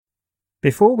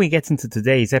Before we get into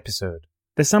today's episode,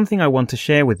 there's something I want to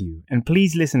share with you, and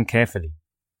please listen carefully.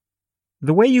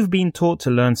 The way you've been taught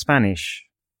to learn Spanish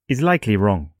is likely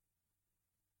wrong.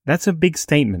 That's a big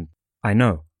statement, I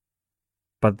know.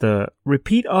 But the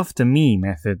repeat after me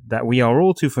method that we are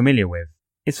all too familiar with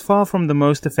is far from the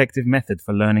most effective method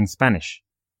for learning Spanish.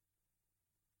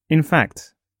 In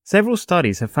fact, several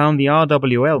studies have found the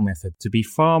RWL method to be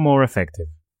far more effective,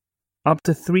 up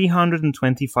to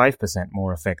 325%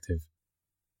 more effective.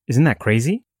 Isn't that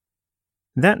crazy?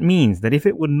 That means that if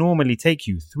it would normally take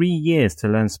you 3 years to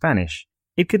learn Spanish,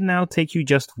 it could now take you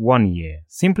just 1 year,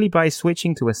 simply by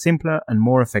switching to a simpler and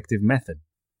more effective method.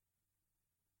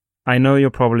 I know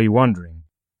you're probably wondering,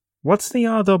 what's the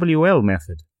RWL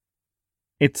method?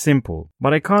 It's simple,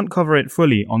 but I can't cover it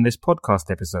fully on this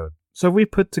podcast episode, so we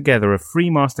put together a free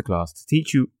masterclass to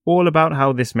teach you all about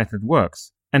how this method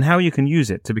works and how you can use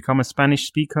it to become a Spanish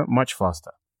speaker much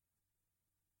faster.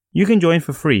 You can join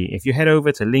for free if you head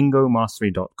over to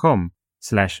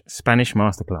lingomastery.com/Spanish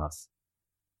Masterclass.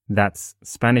 That's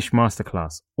Spanish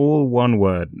Masterclass, all one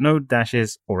word, no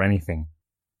dashes or anything.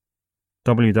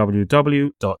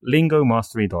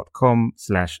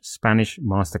 www.lingomastery.com/Spanish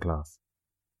Masterclass.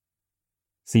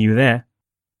 See you there.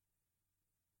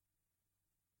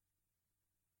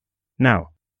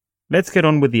 Now, let's get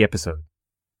on with the episode.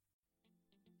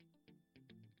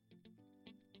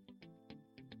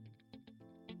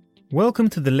 Welcome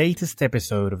to the latest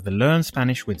episode of the Learn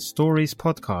Spanish with Stories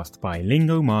podcast by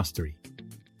Lingo Mastery.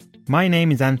 My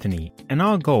name is Anthony, and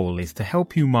our goal is to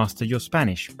help you master your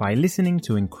Spanish by listening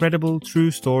to incredible true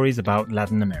stories about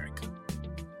Latin America.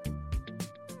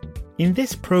 In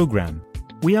this program,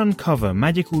 we uncover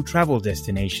magical travel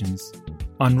destinations,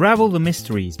 unravel the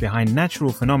mysteries behind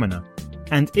natural phenomena,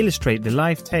 and illustrate the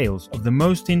life tales of the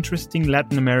most interesting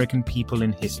Latin American people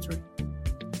in history.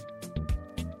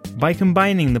 By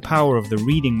combining the power of the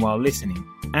reading while listening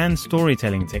and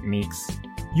storytelling techniques,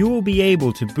 you will be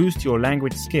able to boost your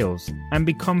language skills and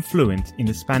become fluent in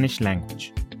the Spanish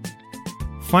language.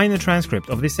 Find the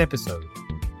transcript of this episode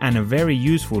and a very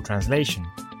useful translation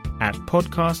at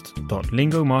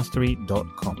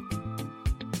podcast.lingomastery.com.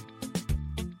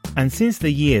 And since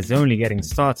the year's only getting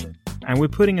started, and we're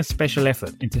putting a special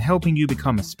effort into helping you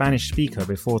become a Spanish speaker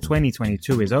before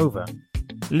 2022 is over,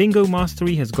 Lingo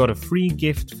Mastery has got a free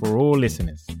gift for all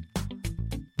listeners.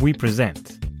 We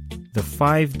present the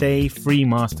 5-day free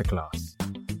masterclass,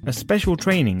 a special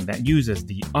training that uses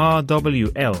the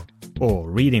RWL, or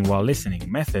Reading While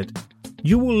Listening method.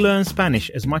 You will learn Spanish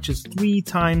as much as 3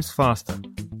 times faster.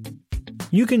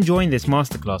 You can join this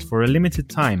masterclass for a limited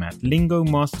time at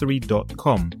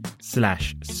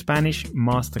lingomastery.com/Spanish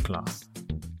Masterclass.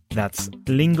 That's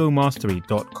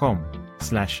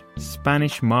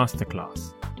lingomastery.com/Spanish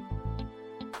Masterclass.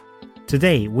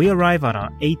 Today, we arrive at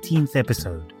our 18th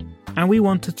episode, and we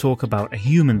want to talk about a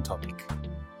human topic,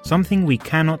 something we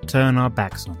cannot turn our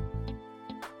backs on.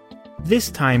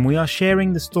 This time, we are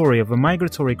sharing the story of a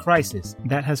migratory crisis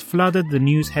that has flooded the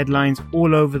news headlines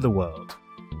all over the world,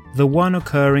 the one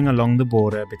occurring along the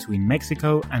border between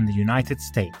Mexico and the United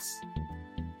States.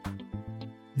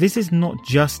 This is not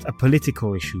just a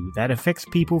political issue that affects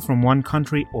people from one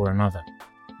country or another.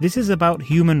 This is about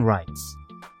human rights,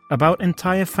 about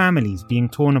entire families being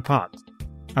torn apart,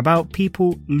 about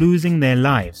people losing their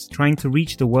lives trying to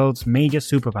reach the world's major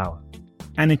superpower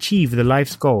and achieve the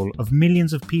life's goal of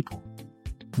millions of people,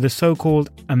 the so-called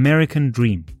American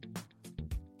dream.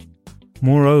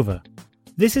 Moreover,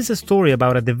 this is a story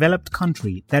about a developed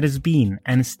country that has been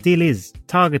and still is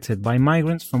targeted by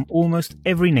migrants from almost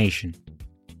every nation,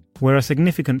 where a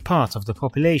significant part of the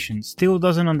population still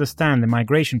doesn't understand the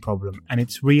migration problem and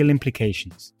its real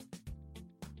implications.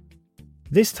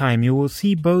 This time you will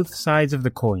see both sides of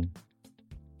the coin.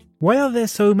 Why are there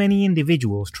so many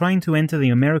individuals trying to enter the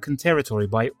American territory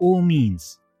by all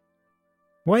means?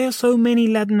 Why are so many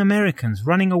Latin Americans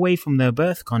running away from their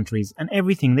birth countries and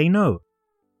everything they know?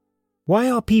 Why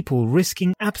are people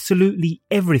risking absolutely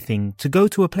everything to go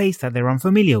to a place that they're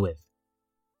unfamiliar with?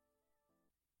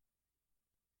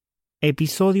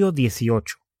 Episodio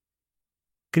 18.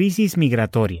 Crisis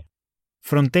migratoria.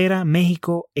 Frontera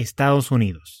México-Estados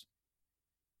Unidos.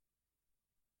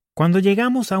 Cuando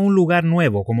llegamos a un lugar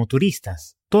nuevo como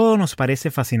turistas, todo nos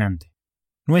parece fascinante.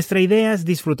 Nuestra idea es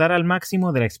disfrutar al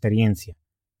máximo de la experiencia,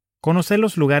 conocer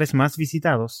los lugares más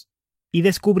visitados y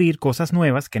descubrir cosas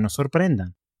nuevas que nos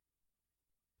sorprendan.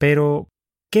 Pero,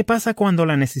 ¿qué pasa cuando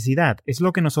la necesidad es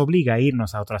lo que nos obliga a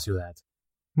irnos a otra ciudad?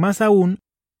 Más aún,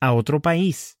 a otro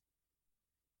país.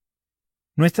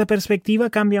 Nuestra perspectiva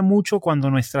cambia mucho cuando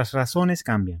nuestras razones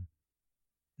cambian.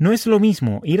 No es lo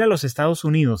mismo ir a los Estados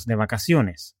Unidos de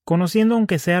vacaciones, conociendo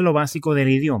aunque sea lo básico del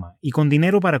idioma y con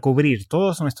dinero para cubrir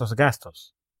todos nuestros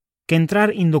gastos, que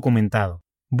entrar indocumentado,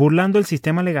 burlando el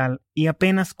sistema legal y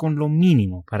apenas con lo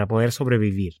mínimo para poder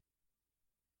sobrevivir.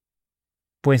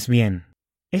 Pues bien,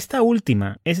 esta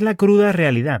última es la cruda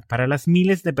realidad para las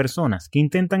miles de personas que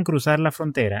intentan cruzar la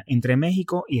frontera entre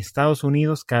México y Estados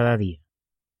Unidos cada día.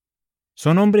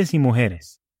 Son hombres y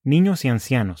mujeres, niños y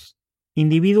ancianos,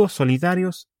 individuos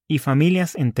solitarios y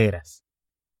familias enteras.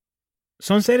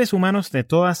 Son seres humanos de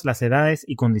todas las edades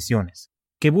y condiciones,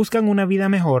 que buscan una vida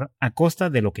mejor a costa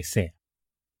de lo que sea.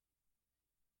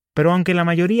 Pero aunque la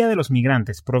mayoría de los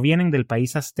migrantes provienen del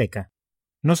país azteca,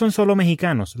 no son solo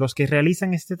mexicanos los que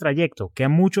realizan este trayecto que a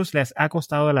muchos les ha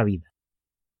costado la vida.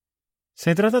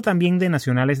 Se trata también de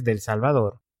nacionales de El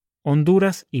Salvador,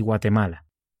 Honduras y Guatemala,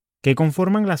 que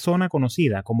conforman la zona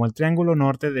conocida como el Triángulo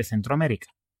Norte de Centroamérica.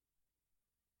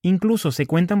 Incluso se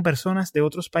cuentan personas de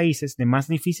otros países de más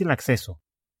difícil acceso,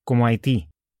 como Haití,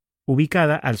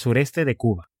 ubicada al sureste de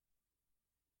Cuba.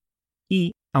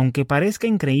 Y, aunque parezca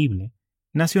increíble,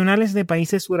 nacionales de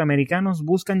países suramericanos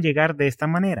buscan llegar de esta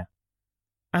manera,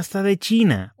 hasta de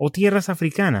China o tierras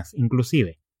africanas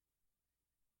inclusive.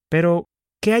 Pero,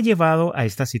 ¿qué ha llevado a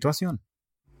esta situación?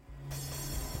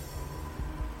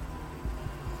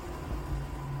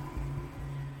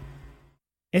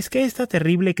 Es que esta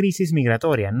terrible crisis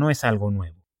migratoria no es algo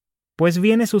nuevo, pues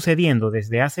viene sucediendo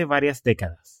desde hace varias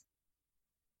décadas.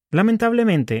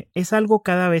 Lamentablemente, es algo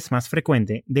cada vez más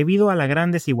frecuente debido a la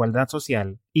gran desigualdad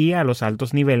social y a los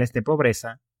altos niveles de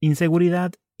pobreza,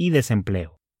 inseguridad y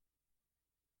desempleo.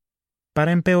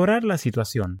 Para empeorar la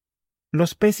situación,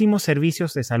 los pésimos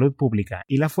servicios de salud pública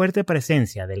y la fuerte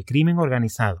presencia del crimen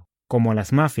organizado, como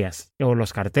las mafias o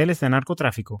los carteles de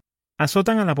narcotráfico,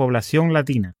 azotan a la población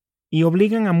latina y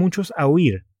obligan a muchos a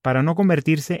huir para no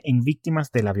convertirse en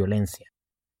víctimas de la violencia.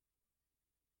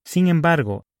 Sin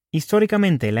embargo,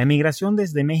 históricamente la emigración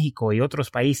desde México y otros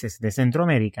países de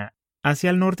Centroamérica hacia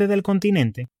el norte del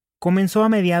continente comenzó a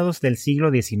mediados del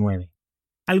siglo XIX,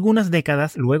 algunas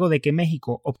décadas luego de que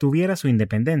México obtuviera su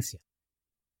independencia.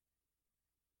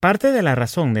 Parte de la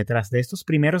razón detrás de estos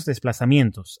primeros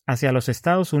desplazamientos hacia los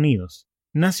Estados Unidos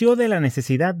nació de la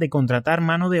necesidad de contratar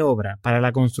mano de obra para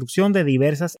la construcción de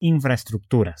diversas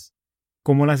infraestructuras,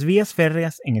 como las vías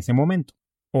férreas en ese momento,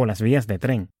 o las vías de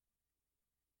tren.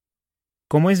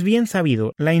 Como es bien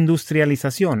sabido, la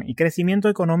industrialización y crecimiento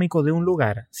económico de un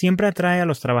lugar siempre atrae a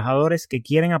los trabajadores que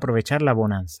quieren aprovechar la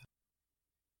bonanza.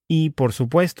 Y, por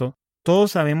supuesto,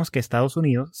 todos sabemos que Estados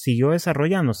Unidos siguió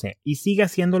desarrollándose y sigue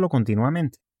haciéndolo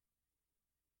continuamente.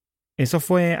 Eso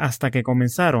fue hasta que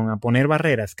comenzaron a poner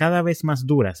barreras cada vez más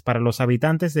duras para los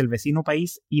habitantes del vecino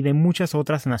país y de muchas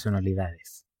otras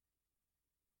nacionalidades.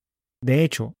 De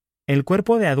hecho, el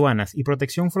Cuerpo de Aduanas y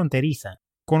Protección Fronteriza,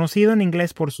 conocido en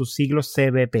inglés por sus siglos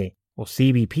CBP o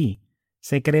CBP,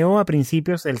 se creó a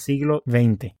principios del siglo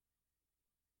XX.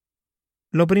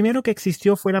 Lo primero que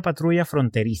existió fue la Patrulla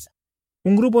Fronteriza,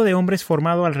 un grupo de hombres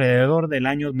formado alrededor del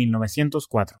año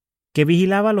 1904, que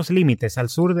vigilaba los límites al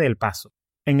sur de El Paso,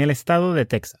 en el estado de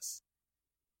Texas.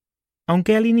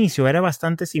 Aunque al inicio era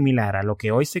bastante similar a lo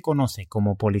que hoy se conoce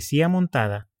como policía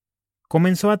montada,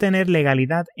 comenzó a tener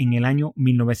legalidad en el año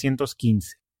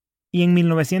 1915 y en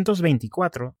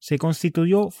 1924 se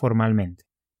constituyó formalmente.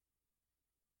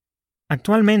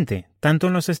 Actualmente, tanto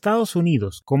en los Estados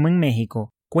Unidos como en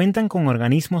México, cuentan con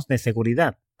organismos de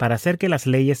seguridad para hacer que las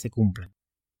leyes se cumplan,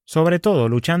 sobre todo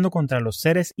luchando contra los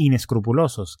seres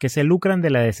inescrupulosos que se lucran de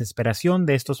la desesperación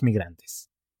de estos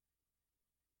migrantes.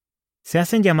 Se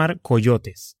hacen llamar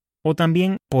coyotes o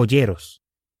también polleros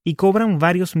y cobran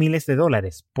varios miles de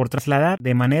dólares por trasladar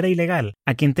de manera ilegal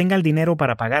a quien tenga el dinero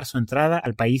para pagar su entrada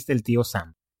al país del tío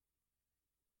Sam.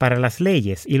 Para las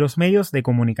leyes y los medios de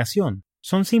comunicación,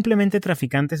 son simplemente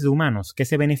traficantes de humanos que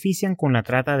se benefician con la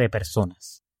trata de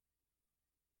personas.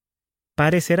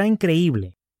 Parecerá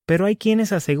increíble, pero hay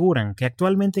quienes aseguran que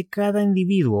actualmente cada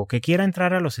individuo que quiera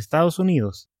entrar a los Estados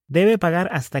Unidos debe pagar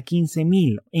hasta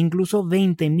 $15,000 e incluso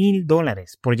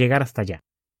 $20,000 por llegar hasta allá.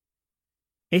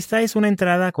 Esta es una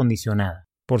entrada condicionada,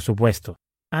 por supuesto,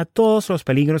 a todos los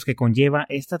peligros que conlleva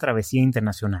esta travesía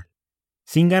internacional,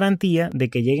 sin garantía de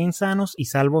que lleguen sanos y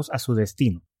salvos a su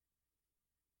destino.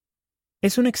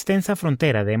 Es una extensa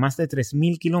frontera de más de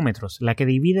 3,000 kilómetros la que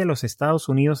divide los Estados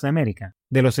Unidos de América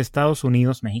de los Estados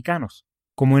Unidos mexicanos,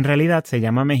 como en realidad se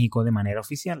llama México de manera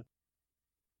oficial.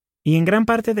 Y en gran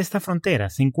parte de esta frontera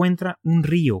se encuentra un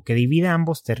río que divide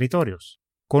ambos territorios,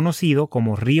 conocido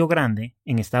como Río Grande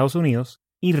en Estados Unidos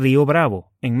y Río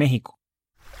Bravo en México.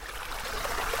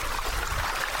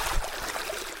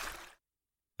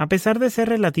 A pesar de ser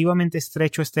relativamente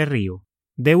estrecho este río,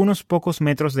 de unos pocos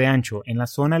metros de ancho en la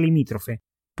zona limítrofe,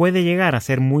 puede llegar a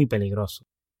ser muy peligroso.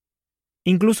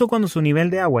 Incluso cuando su nivel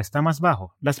de agua está más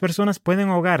bajo, las personas pueden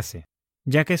ahogarse,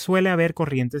 ya que suele haber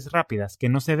corrientes rápidas que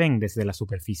no se ven desde la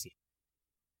superficie.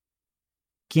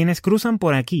 Quienes cruzan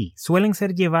por aquí suelen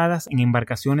ser llevadas en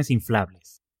embarcaciones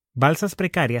inflables, balsas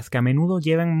precarias que a menudo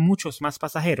llevan muchos más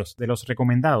pasajeros de los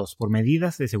recomendados por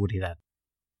medidas de seguridad.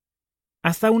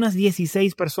 Hasta unas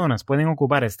 16 personas pueden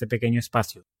ocupar este pequeño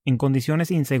espacio, en condiciones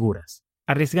inseguras,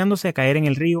 arriesgándose a caer en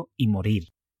el río y morir.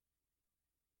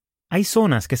 Hay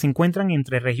zonas que se encuentran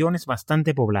entre regiones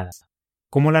bastante pobladas,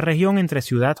 como la región entre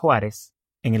Ciudad Juárez,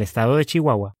 en el estado de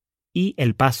Chihuahua, y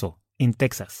El Paso, en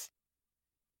Texas.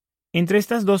 Entre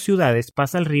estas dos ciudades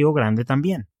pasa el Río Grande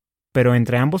también, pero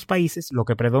entre ambos países lo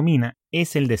que predomina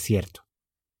es el desierto.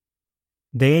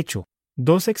 De hecho,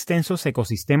 dos extensos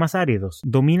ecosistemas áridos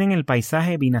dominan el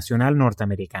paisaje binacional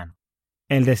norteamericano,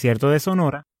 el desierto de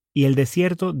Sonora y el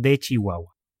desierto de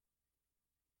Chihuahua.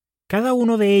 Cada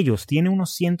uno de ellos tiene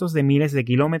unos cientos de miles de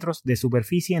kilómetros de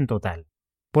superficie en total.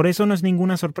 Por eso no es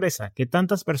ninguna sorpresa que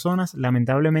tantas personas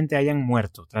lamentablemente hayan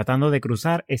muerto tratando de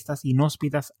cruzar estas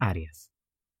inhóspitas áreas.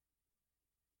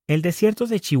 El desierto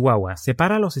de Chihuahua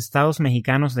separa a los estados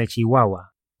mexicanos de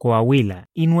Chihuahua, Coahuila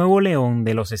y Nuevo León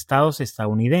de los estados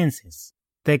estadounidenses,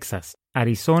 Texas,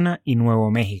 Arizona y Nuevo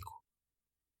México.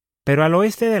 Pero al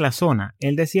oeste de la zona,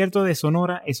 el desierto de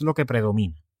Sonora es lo que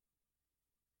predomina.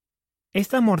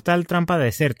 Esta mortal trampa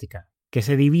desértica, que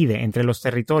se divide entre los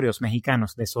territorios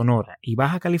mexicanos de Sonora y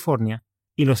Baja California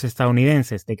y los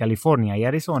estadounidenses de California y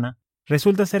Arizona,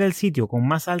 resulta ser el sitio con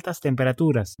más altas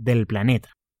temperaturas del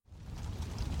planeta.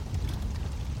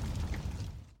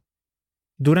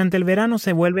 Durante el verano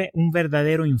se vuelve un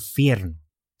verdadero infierno,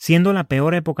 siendo la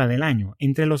peor época del año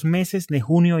entre los meses de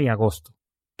junio y agosto,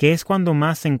 que es cuando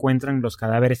más se encuentran los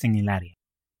cadáveres en el área.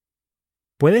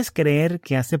 ¿Puedes creer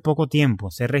que hace poco tiempo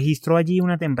se registró allí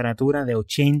una temperatura de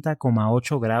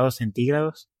 80,8 grados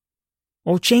centígrados?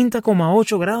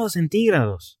 ¡80,8 grados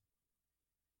centígrados!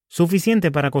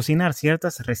 Suficiente para cocinar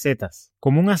ciertas recetas,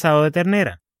 como un asado de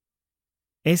ternera.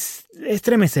 Es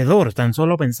estremecedor tan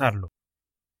solo pensarlo.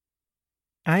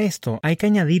 A esto hay que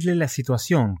añadirle la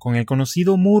situación con el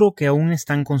conocido muro que aún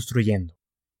están construyendo.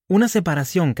 Una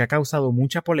separación que ha causado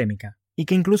mucha polémica y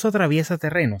que incluso atraviesa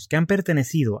terrenos que han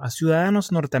pertenecido a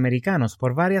ciudadanos norteamericanos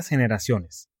por varias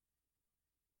generaciones.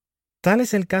 Tal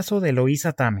es el caso de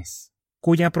Eloísa Tames,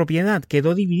 cuya propiedad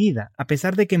quedó dividida a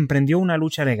pesar de que emprendió una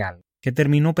lucha legal, que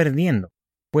terminó perdiendo,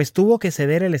 pues tuvo que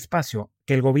ceder el espacio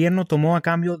que el gobierno tomó a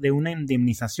cambio de una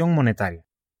indemnización monetaria.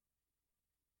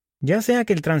 Ya sea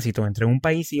que el tránsito entre un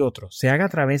país y otro se haga a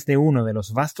través de uno de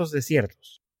los vastos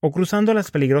desiertos o cruzando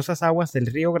las peligrosas aguas del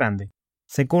Río Grande,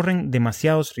 se corren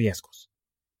demasiados riesgos.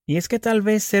 Y es que tal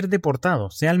vez ser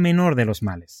deportado sea el menor de los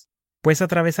males, pues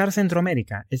atravesar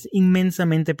Centroamérica es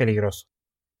inmensamente peligroso.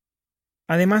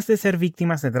 Además de ser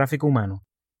víctimas de tráfico humano,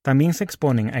 también se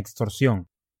exponen a extorsión,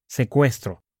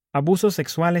 secuestro, abusos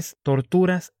sexuales,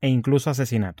 torturas e incluso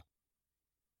asesinato.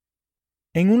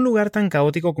 En un lugar tan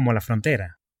caótico como la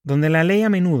frontera, donde la ley a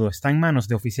menudo está en manos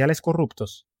de oficiales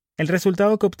corruptos, el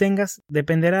resultado que obtengas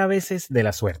dependerá a veces de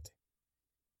la suerte.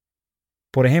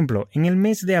 Por ejemplo, en el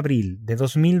mes de abril de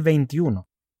 2021,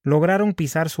 lograron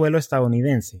pisar suelo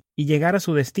estadounidense y llegar a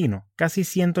su destino casi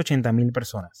 180,000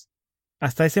 personas.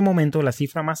 Hasta ese momento la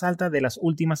cifra más alta de las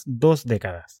últimas 2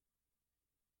 décadas.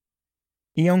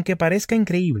 Y aunque parezca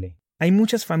increíble, hay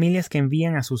muchas familias que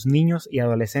envían a sus niños y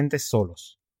adolescentes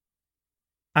solos.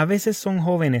 A veces son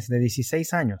jóvenes de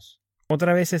 16 años,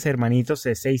 otras veces hermanitos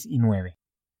de 6 y 9,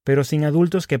 pero sin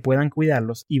adultos que puedan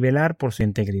cuidarlos y velar por su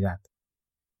integridad.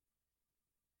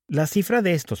 La cifra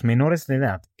de estos menores de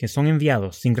edad que son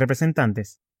enviados sin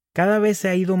representantes cada vez se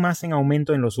ha ido más en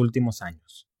aumento en los últimos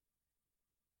años.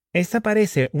 Esta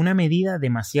parece una medida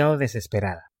demasiado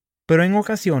desesperada, pero en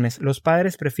ocasiones los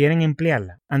padres prefieren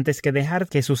emplearla antes que dejar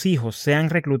que sus hijos sean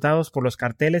reclutados por los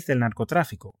carteles del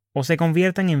narcotráfico o se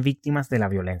conviertan en víctimas de la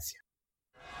violencia.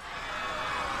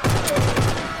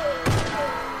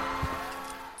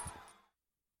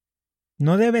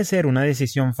 No debe ser una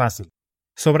decisión fácil,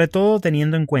 sobre todo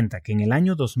teniendo en cuenta que en el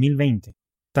año 2020,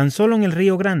 tan solo en el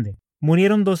Río Grande,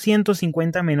 murieron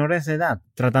 250 menores de edad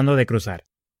tratando de cruzar.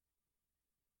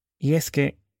 Y es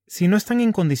que, si no están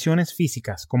en condiciones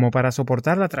físicas como para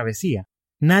soportar la travesía,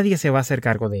 nadie se va a hacer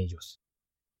cargo de ellos.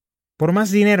 Por más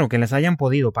dinero que les hayan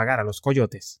podido pagar a los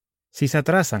coyotes, si se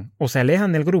atrasan o se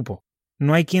alejan del grupo,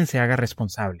 no hay quien se haga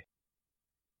responsable.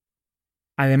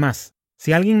 Además,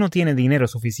 si alguien no tiene dinero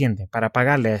suficiente para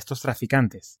pagarle a estos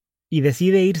traficantes y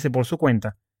decide irse por su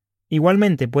cuenta,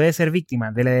 Igualmente puede ser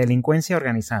víctima de la delincuencia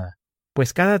organizada,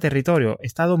 pues cada territorio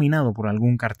está dominado por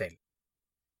algún cartel.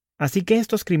 Así que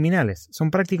estos criminales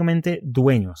son prácticamente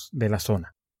dueños de la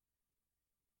zona.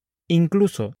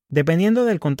 Incluso, dependiendo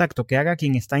del contacto que haga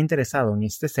quien está interesado en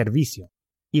este servicio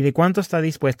y de cuánto está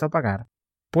dispuesto a pagar,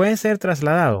 puede ser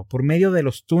trasladado por medio de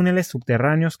los túneles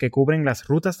subterráneos que cubren las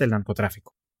rutas del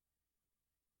narcotráfico.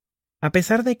 A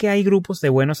pesar de que hay grupos de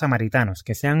buenos samaritanos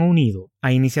que se han unido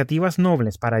a iniciativas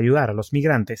nobles para ayudar a los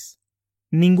migrantes,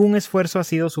 ningún esfuerzo ha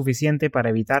sido suficiente para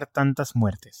evitar tantas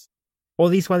muertes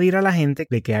o disuadir a la gente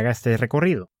de que haga este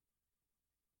recorrido.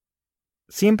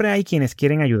 Siempre hay quienes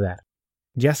quieren ayudar,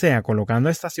 ya sea colocando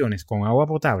estaciones con agua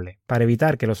potable para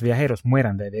evitar que los viajeros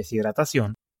mueran de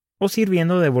deshidratación o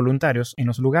sirviendo de voluntarios en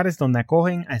los lugares donde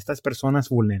acogen a estas personas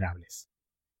vulnerables.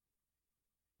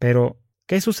 Pero,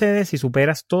 ¿qué sucede si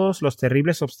superas todos los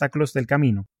terribles obstáculos del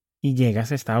camino y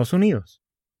llegas a Estados Unidos?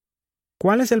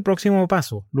 ¿Cuál es el próximo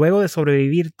paso luego de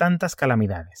sobrevivir tantas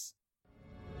calamidades?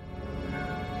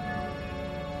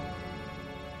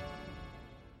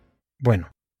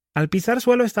 Bueno, al pisar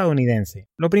suelo estadounidense,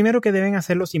 lo primero que deben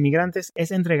hacer los inmigrantes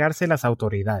es entregarse a las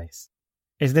autoridades,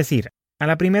 es decir, a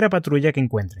la primera patrulla que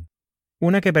encuentren,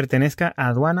 una que pertenezca a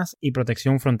aduanas y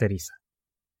protección fronteriza.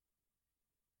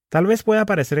 Tal vez pueda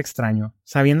parecer extraño,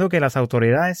 sabiendo que las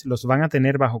autoridades los van a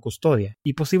tener bajo custodia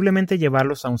y posiblemente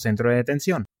llevarlos a un centro de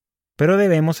detención, pero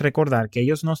debemos recordar que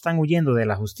ellos no están huyendo de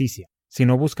la justicia,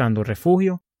 sino buscando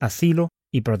refugio, asilo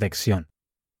y protección.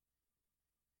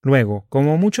 Luego,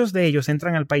 como muchos de ellos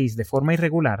entran al país de forma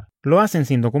irregular, lo hacen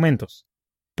sin documentos.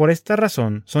 Por esta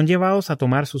razón, son llevados a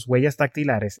tomar sus huellas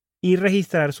dactilares y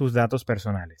registrar sus datos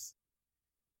personales.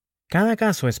 Cada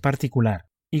caso es particular,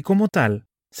 y como tal,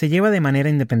 se lleva de manera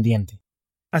independiente.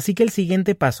 Así que el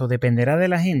siguiente paso dependerá de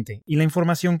la gente y la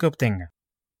información que obtenga.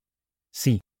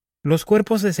 Sí, los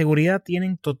cuerpos de seguridad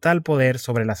tienen total poder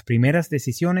sobre las primeras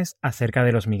decisiones acerca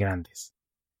de los migrantes.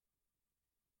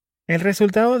 El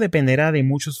resultado dependerá de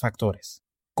muchos factores,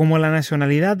 como la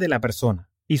nacionalidad de la persona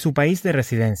y su país de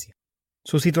residencia,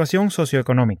 su situación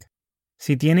socioeconómica,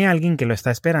 si tiene alguien que lo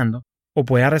está esperando o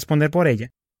pueda responder por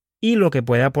ella, y lo que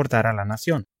puede aportar a la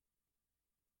nación.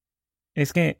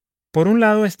 Es que, por un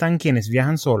lado están quienes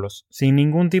viajan solos, sin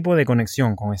ningún tipo de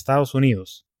conexión con Estados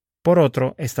Unidos. Por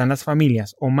otro están las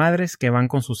familias o madres que van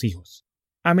con sus hijos,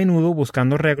 a menudo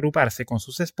buscando reagruparse con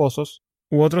sus esposos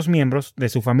u otros miembros de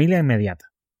su familia inmediata.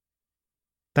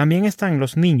 También están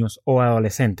los niños o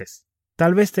adolescentes,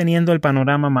 tal vez teniendo el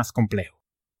panorama más complejo.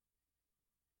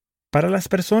 Para las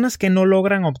personas que no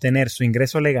logran obtener su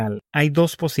ingreso legal, hay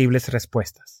dos posibles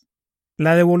respuestas: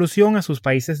 la devolución a sus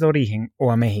países de origen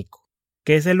o a México,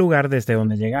 que es el lugar desde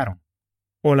donde llegaron,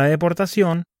 o la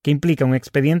deportación, que implica un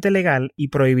expediente legal y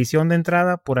prohibición de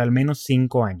entrada por al menos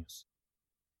 5 años.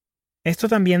 Esto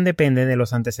también depende de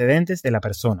los antecedentes de la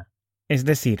persona, es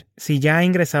decir, si ya ha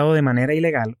ingresado de manera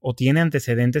ilegal o tiene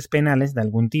antecedentes penales de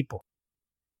algún tipo.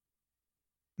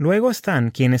 Luego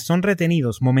están quienes son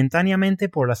retenidos momentáneamente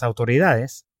por las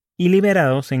autoridades y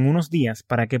liberados en unos días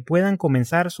para que puedan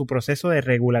comenzar su proceso de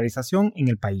regularización en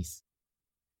el país.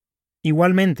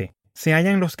 Igualmente, se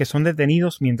hallan los que son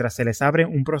detenidos mientras se les abre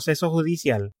un proceso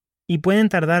judicial y pueden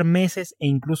tardar meses e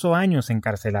incluso años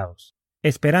encarcelados,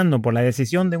 esperando por la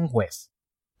decisión de un juez.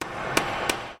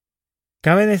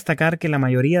 Cabe destacar que la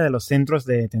mayoría de los centros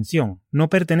de detención no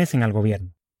pertenecen al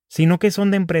gobierno, sino que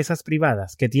son de empresas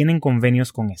privadas que tienen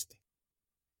convenios con este.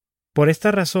 Por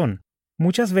esta razón,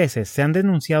 muchas veces se han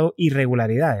denunciado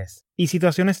irregularidades y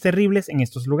situaciones terribles en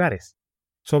estos lugares,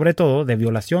 sobre todo de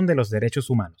violación de los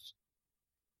derechos humanos.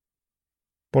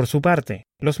 Por su parte,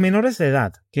 los menores de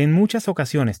edad, que en muchas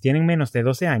ocasiones tienen menos de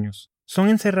 12 años, son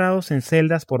encerrados en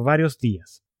celdas por varios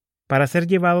días, para ser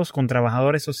llevados con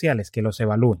trabajadores sociales que los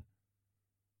evalúen.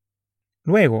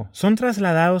 Luego, son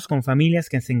trasladados con familias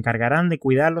que se encargarán de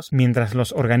cuidarlos mientras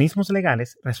los organismos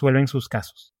legales resuelven sus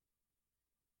casos.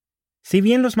 Si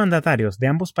bien los mandatarios de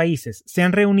ambos países se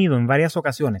han reunido en varias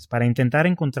ocasiones para intentar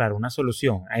encontrar una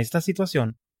solución a esta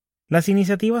situación, las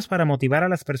iniciativas para motivar a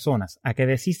las personas a que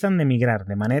desistan de emigrar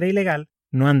de manera ilegal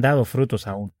no han dado frutos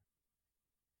aún.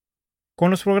 Con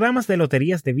los programas de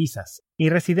loterías de visas y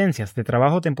residencias de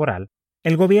trabajo temporal,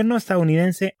 el gobierno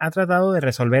estadounidense ha tratado de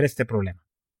resolver este problema.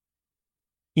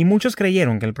 Y muchos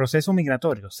creyeron que el proceso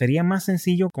migratorio sería más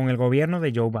sencillo con el gobierno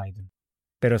de Joe Biden,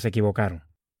 pero se equivocaron.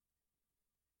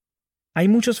 Hay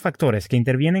muchos factores que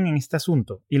intervienen en este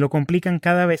asunto y lo complican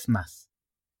cada vez más,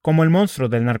 como el monstruo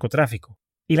del narcotráfico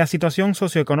y la situación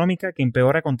socioeconómica que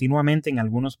empeora continuamente en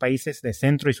algunos países de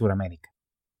Centro y Suramérica.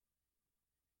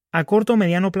 A corto o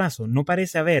mediano plazo no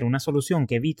parece haber una solución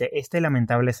que evite este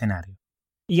lamentable escenario,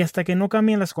 y hasta que no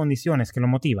cambien las condiciones que lo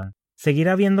motivan,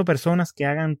 seguirá habiendo personas que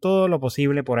hagan todo lo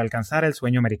posible por alcanzar el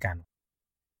sueño americano.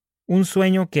 Un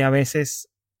sueño que a veces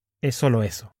es solo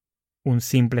eso, un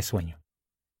simple sueño.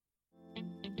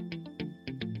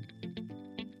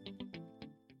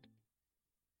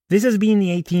 This has been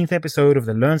the 18th episode of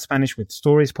the Learn Spanish with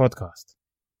Stories podcast.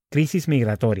 Crisis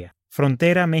migratoria,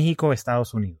 frontera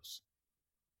México-Estados Unidos.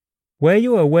 Were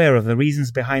you aware of the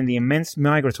reasons behind the immense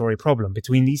migratory problem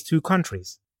between these two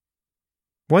countries?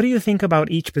 What do you think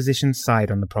about each position's side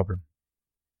on the problem?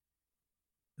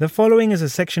 The following is a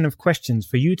section of questions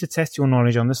for you to test your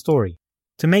knowledge on the story,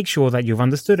 to make sure that you've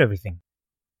understood everything.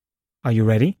 Are you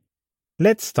ready?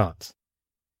 Let's start.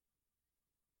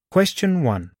 Question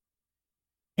 1.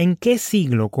 ¿En qué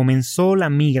siglo comenzó la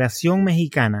migración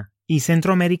mexicana y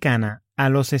centroamericana a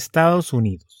los Estados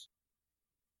Unidos?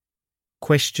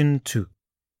 Question 2.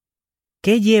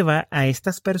 ¿Qué lleva a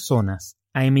estas personas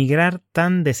a emigrar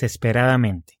tan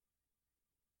desesperadamente?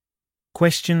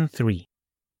 Question 3.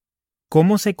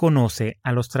 ¿Cómo se conoce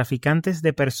a los traficantes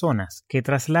de personas que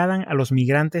trasladan a los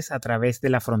migrantes a través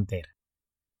de la frontera?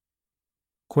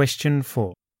 Question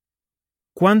 4.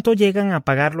 ¿Cuánto llegan a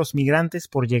pagar los migrantes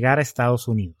por llegar a Estados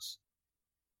Unidos?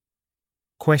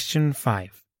 Question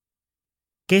 5.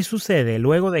 ¿Qué sucede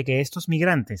luego de que estos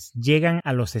migrantes llegan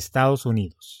a los Estados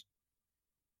Unidos?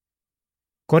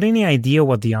 Got any idea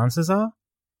what the answers are?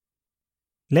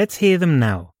 Let's hear them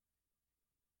now.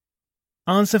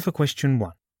 Answer for question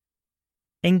 1.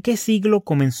 ¿En qué siglo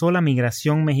comenzó la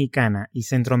migración mexicana y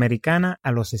centroamericana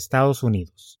a los Estados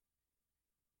Unidos?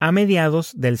 A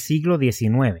mediados del siglo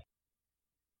XIX.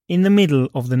 In the middle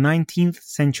of the 19th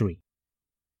century.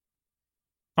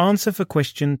 Answer for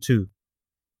question 2.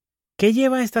 ¿Qué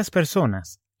lleva a estas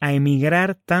personas a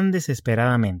emigrar tan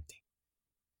desesperadamente?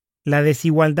 La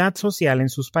desigualdad social en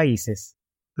sus países,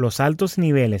 los altos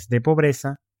niveles de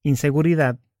pobreza,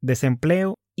 inseguridad,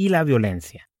 desempleo y la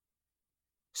violencia.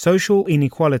 Social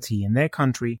inequality in their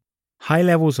country, high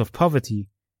levels of poverty,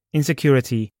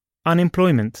 insecurity,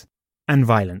 unemployment, and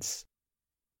violence.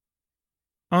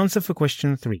 Answer for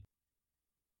question 3.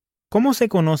 ¿Cómo se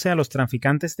conoce a los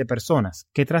traficantes de personas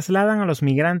que trasladan a los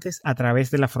migrantes a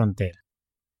través de la frontera?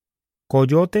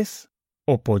 ¿Coyotes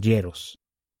o polleros?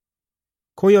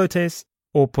 Coyotes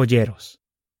o polleros.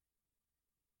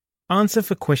 Answer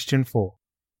for question 4.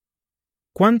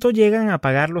 ¿Cuánto llegan a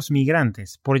pagar los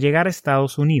migrantes por llegar a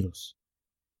Estados Unidos?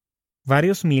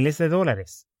 Varios miles de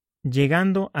dólares,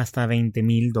 llegando hasta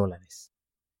 $20,000.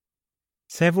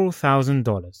 Several thousand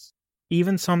dollars,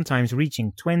 even sometimes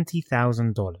reaching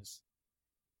 $20,000.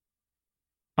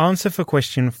 Answer for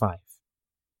question 5.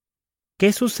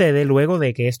 ¿Qué sucede luego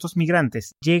de que estos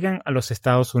migrantes llegan a los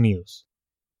Estados Unidos?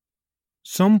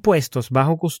 Son puestos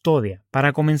bajo custodia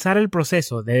para comenzar el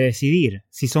proceso de decidir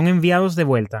si son enviados de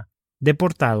vuelta,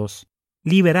 deportados,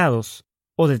 liberados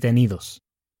o detenidos.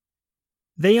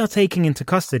 They are taken into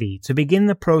custody to begin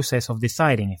the process of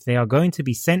deciding if they are going to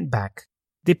be sent back,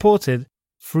 deported,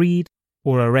 freed,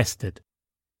 or arrested.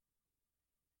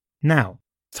 Now,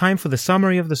 time for the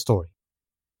summary of the story.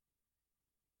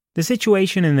 The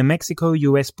situation in the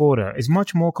Mexico-US border is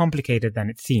much more complicated than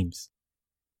it seems.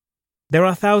 There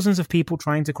are thousands of people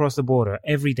trying to cross the border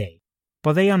every day,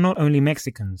 but they are not only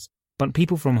Mexicans, but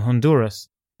people from Honduras,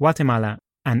 Guatemala,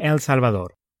 and El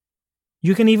Salvador.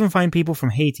 You can even find people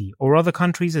from Haiti or other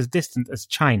countries as distant as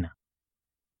China.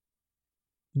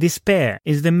 Despair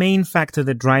is the main factor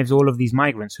that drives all of these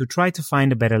migrants who try to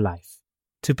find a better life,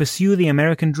 to pursue the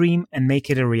American dream and make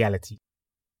it a reality.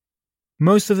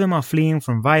 Most of them are fleeing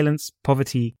from violence,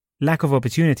 poverty, lack of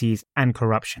opportunities, and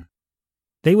corruption.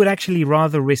 They would actually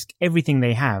rather risk everything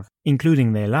they have,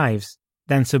 including their lives,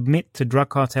 than submit to drug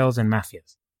cartels and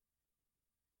mafias.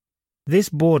 This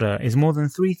border is more than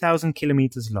 3,000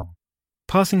 kilometers long,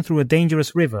 passing through a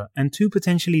dangerous river and 2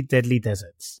 potentially deadly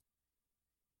deserts.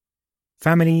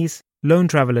 Families, lone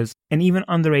travelers, and even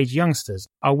underage youngsters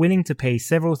are willing to pay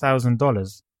several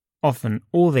 $1,000s, often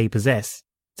all they possess,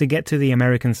 to get to the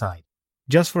American side,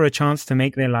 just for a chance to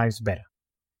make their lives better.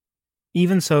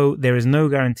 Even so, there is no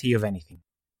guarantee of anything.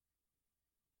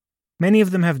 Many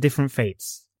of them have different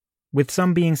fates, with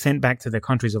some being sent back to their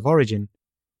countries of origin,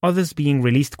 others being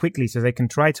released quickly so they can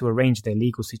try to arrange their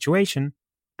legal situation,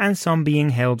 and some being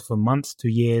held for months to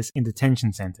years in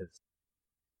detention centers.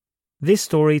 This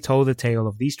story told the tale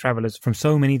of these travelers from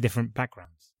so many different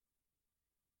backgrounds.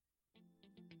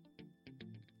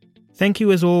 Thank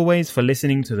you as always for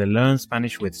listening to the Learn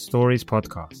Spanish with Stories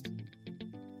podcast.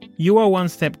 You are one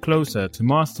step closer to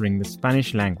mastering the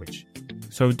Spanish language,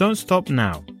 so don't stop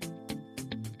now.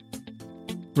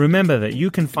 Remember that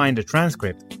you can find a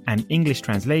transcript and English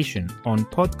translation on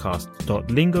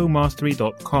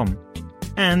podcast.lingomastery.com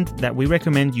and that we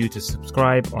recommend you to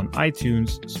subscribe on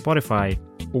iTunes, Spotify,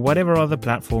 or whatever other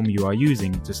platform you are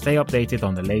using to stay updated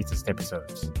on the latest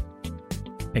episodes.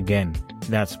 Again,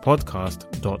 that's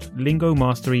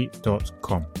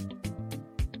podcast.lingomastery.com.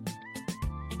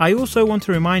 I also want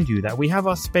to remind you that we have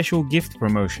our special gift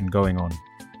promotion going on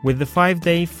with the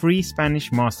 5-day free Spanish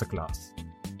masterclass.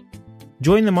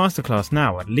 Join the masterclass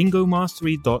now at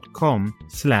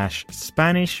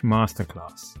lingomastery.com/Spanish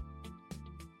masterclass.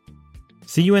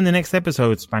 See you in the next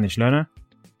episode, Spanish learner.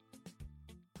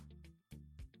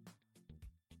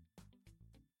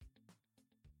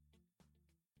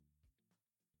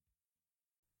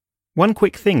 One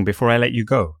quick thing before I let you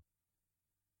go.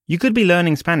 You could be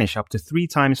learning Spanish up to 3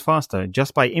 times faster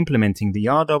just by implementing the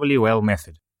RWL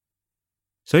method.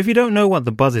 So if you don't know what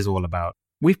the buzz is all about,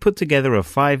 we've put together a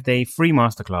 5-day free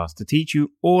masterclass to teach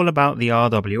you all about the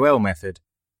RWL method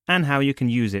and how you can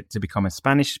use it to become a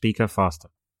Spanish speaker faster.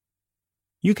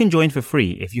 You can join for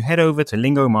free if you head over to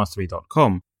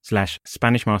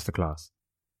lingomastery.com/Spanish masterclass.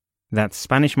 That's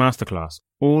Spanish masterclass,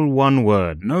 all one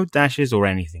word, no dashes or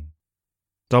anything.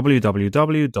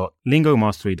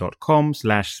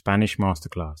 www.lingomastery.com/Spanish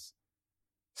masterclass.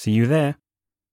 See you there.